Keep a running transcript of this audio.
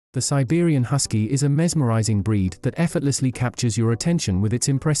The Siberian Husky is a mesmerizing breed that effortlessly captures your attention with its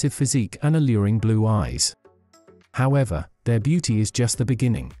impressive physique and alluring blue eyes. However, their beauty is just the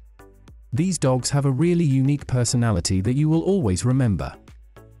beginning. These dogs have a really unique personality that you will always remember.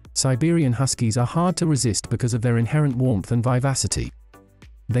 Siberian Huskies are hard to resist because of their inherent warmth and vivacity.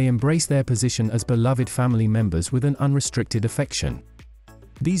 They embrace their position as beloved family members with an unrestricted affection.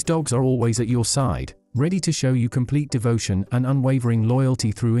 These dogs are always at your side, ready to show you complete devotion and unwavering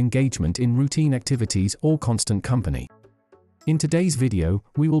loyalty through engagement in routine activities or constant company. In today's video,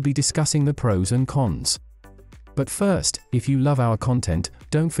 we will be discussing the pros and cons. But first, if you love our content,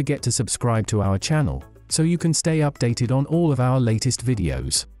 don't forget to subscribe to our channel, so you can stay updated on all of our latest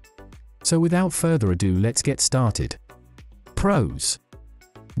videos. So without further ado, let's get started. Pros.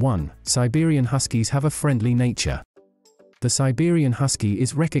 1. Siberian Huskies have a friendly nature. The Siberian Husky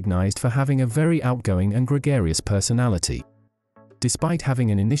is recognized for having a very outgoing and gregarious personality. Despite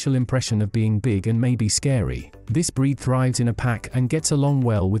having an initial impression of being big and maybe scary, this breed thrives in a pack and gets along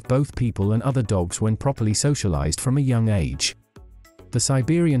well with both people and other dogs when properly socialized from a young age. The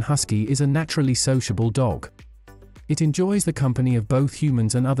Siberian Husky is a naturally sociable dog. It enjoys the company of both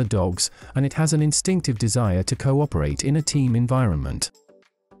humans and other dogs, and it has an instinctive desire to cooperate in a team environment.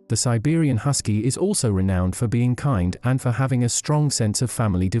 The Siberian Husky is also renowned for being kind and for having a strong sense of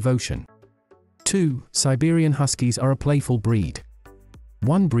family devotion. 2. Siberian Huskies are a playful breed.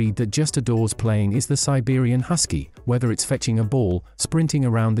 One breed that just adores playing is the Siberian Husky, whether it's fetching a ball, sprinting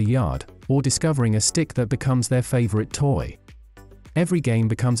around the yard, or discovering a stick that becomes their favorite toy. Every game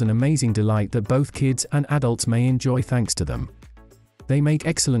becomes an amazing delight that both kids and adults may enjoy thanks to them. They make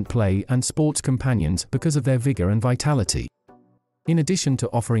excellent play and sports companions because of their vigor and vitality. In addition to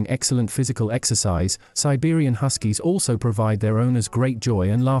offering excellent physical exercise, Siberian Huskies also provide their owners great joy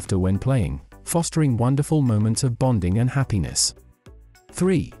and laughter when playing, fostering wonderful moments of bonding and happiness.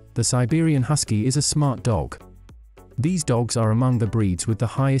 3. The Siberian Husky is a smart dog. These dogs are among the breeds with the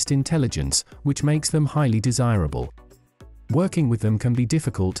highest intelligence, which makes them highly desirable. Working with them can be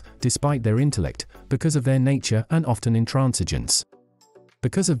difficult, despite their intellect, because of their nature and often intransigence.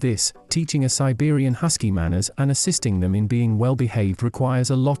 Because of this, teaching a Siberian Husky manners and assisting them in being well-behaved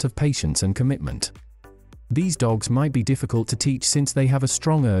requires a lot of patience and commitment. These dogs might be difficult to teach since they have a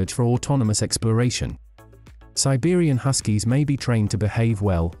strong urge for autonomous exploration. Siberian Huskies may be trained to behave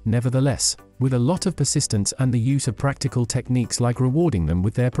well, nevertheless, with a lot of persistence and the use of practical techniques like rewarding them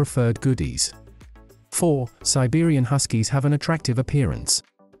with their preferred goodies. 4. Siberian Huskies have an attractive appearance.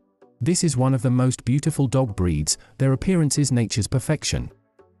 This is one of the most beautiful dog breeds. Their appearance is nature's perfection.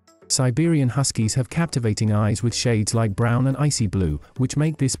 Siberian Huskies have captivating eyes with shades like brown and icy blue, which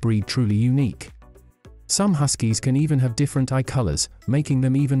make this breed truly unique. Some Huskies can even have different eye colors, making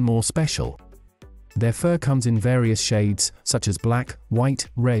them even more special. Their fur comes in various shades, such as black, white,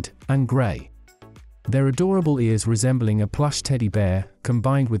 red, and gray. Their adorable ears resembling a plush teddy bear,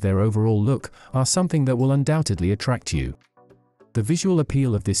 combined with their overall look, are something that will undoubtedly attract you. The visual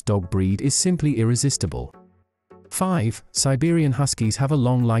appeal of this dog breed is simply irresistible. 5. Siberian Huskies have a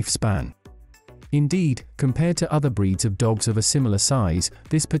long lifespan. Indeed, compared to other breeds of dogs of a similar size,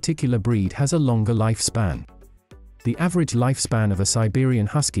 this particular breed has a longer lifespan. The average lifespan of a Siberian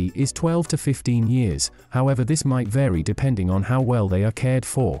Husky is 12 to 15 years, however this might vary depending on how well they are cared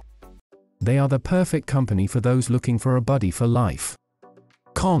for. They are the perfect company for those looking for a buddy for life.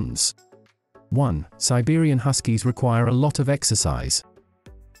 Cons. 1. Siberian Huskies require a lot of exercise.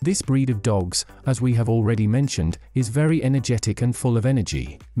 This breed of dogs, as we have already mentioned, is very energetic and full of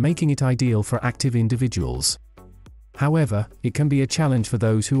energy, making it ideal for active individuals. However, it can be a challenge for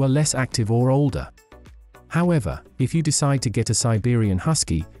those who are less active or older. However, if you decide to get a Siberian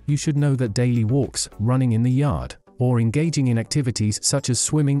Husky, you should know that daily walks, running in the yard, or engaging in activities such as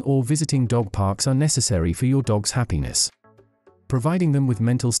swimming or visiting dog parks are necessary for your dog's happiness. Providing them with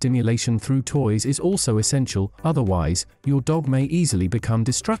mental stimulation through toys is also essential, otherwise, your dog may easily become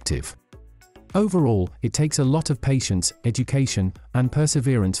destructive. Overall, it takes a lot of patience, education, and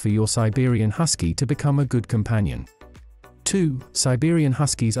perseverance for your Siberian Husky to become a good companion. 2. Siberian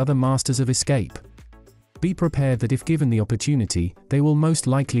Huskies are the masters of escape. Be prepared that if given the opportunity, they will most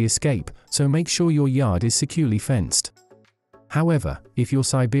likely escape, so make sure your yard is securely fenced. However, if your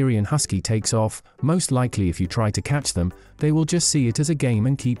Siberian Husky takes off, most likely if you try to catch them, they will just see it as a game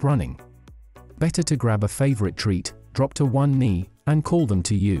and keep running. Better to grab a favorite treat, drop to one knee, and call them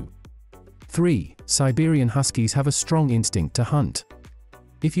to you. 3. Siberian Huskies have a strong instinct to hunt.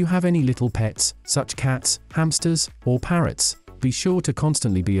 If you have any little pets, such cats, hamsters, or parrots, be sure to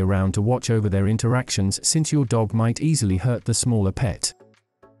constantly be around to watch over their interactions since your dog might easily hurt the smaller pet.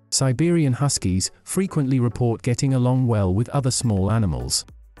 Siberian Huskies frequently report getting along well with other small animals.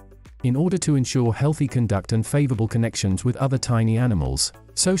 In order to ensure healthy conduct and favorable connections with other tiny animals,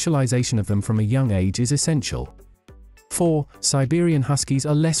 socialization of them from a young age is essential. 4. Siberian Huskies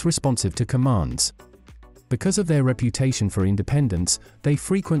are less responsive to commands. Because of their reputation for independence, they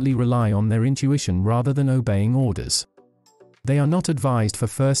frequently rely on their intuition rather than obeying orders. They are not advised for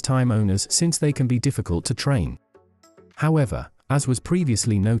first-time owners since they can be difficult to train. However, as was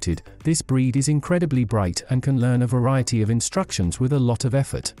previously noted, this breed is incredibly bright and can learn a variety of instructions with a lot of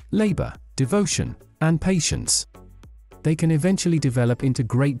effort, labor, devotion, and patience. They can eventually develop into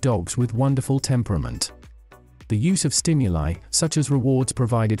great dogs with wonderful temperament. The use of stimuli, such as rewards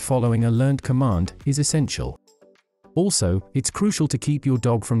provided following a learned command, is essential. Also, it's crucial to keep your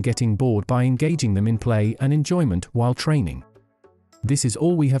dog from getting bored by engaging them in play and enjoyment while training. This is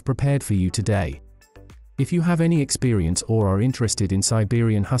all we have prepared for you today. If you have any experience or are interested in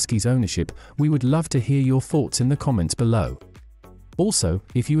Siberian Huskies ownership, we would love to hear your thoughts in the comments below. Also,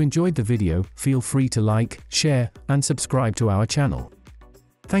 if you enjoyed the video, feel free to like, share, and subscribe to our channel.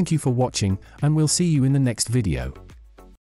 Thank you for watching, and we'll see you in the next video.